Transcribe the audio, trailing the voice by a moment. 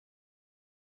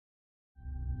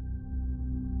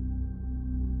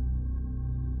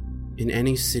In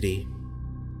any city,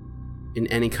 in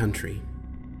any country,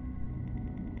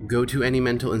 go to any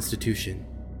mental institution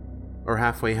or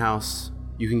halfway house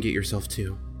you can get yourself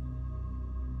to.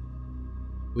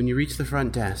 When you reach the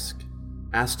front desk,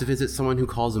 ask to visit someone who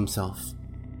calls himself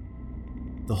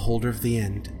the Holder of the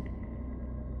End.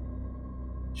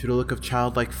 Should a look of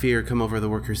childlike fear come over the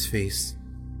worker's face,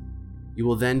 you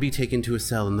will then be taken to a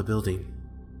cell in the building.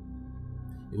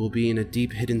 It will be in a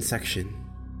deep hidden section.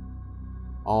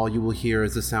 All you will hear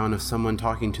is the sound of someone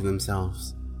talking to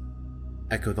themselves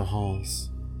echo the halls.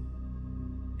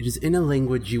 It is in a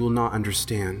language you will not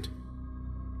understand,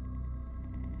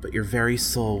 but your very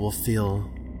soul will feel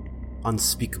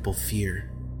unspeakable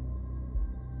fear.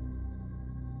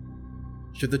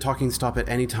 Should the talking stop at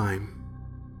any time,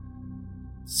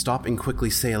 stop and quickly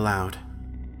say aloud,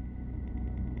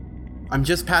 "I'm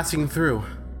just passing through.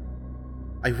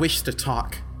 I wish to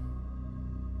talk."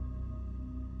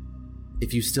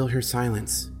 If you still hear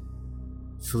silence,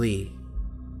 flee.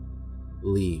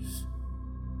 Leave.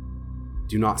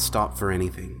 Do not stop for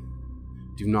anything.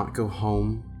 Do not go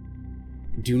home.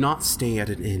 Do not stay at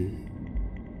an inn.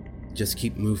 Just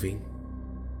keep moving.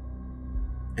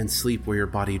 And sleep where your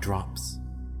body drops.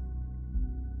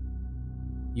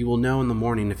 You will know in the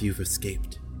morning if you've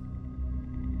escaped.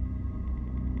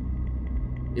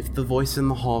 If the voice in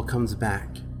the hall comes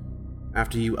back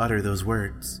after you utter those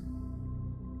words,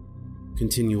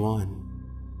 continue on.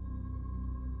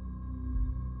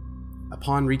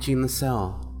 Upon reaching the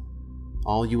cell,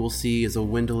 all you will see is a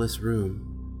windowless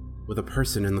room with a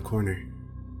person in the corner,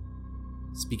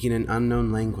 speaking an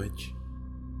unknown language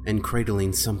and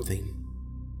cradling something.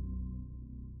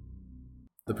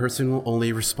 The person will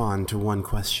only respond to one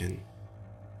question.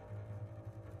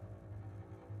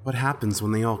 What happens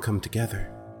when they all come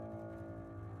together?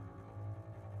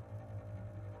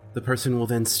 The person will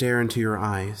then stare into your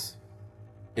eyes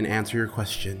and answer your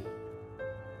question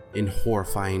in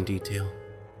horrifying detail.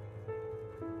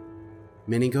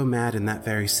 Many go mad in that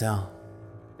very cell.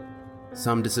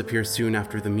 Some disappear soon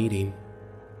after the meeting,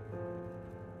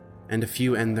 and a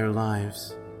few end their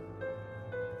lives.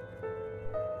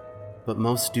 But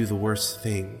most do the worst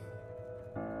thing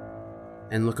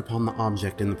and look upon the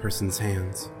object in the person's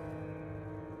hands.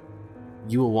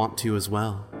 You will want to as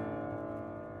well.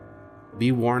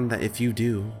 Be warned that if you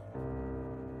do,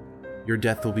 your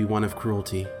death will be one of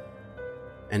cruelty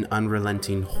and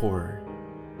unrelenting horror.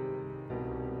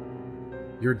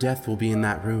 Your death will be in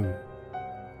that room,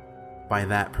 by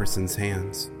that person's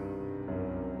hands.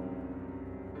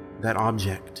 That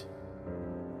object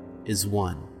is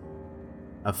one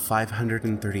of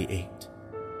 538.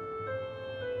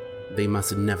 They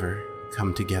must never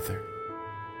come together.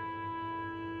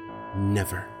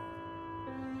 Never.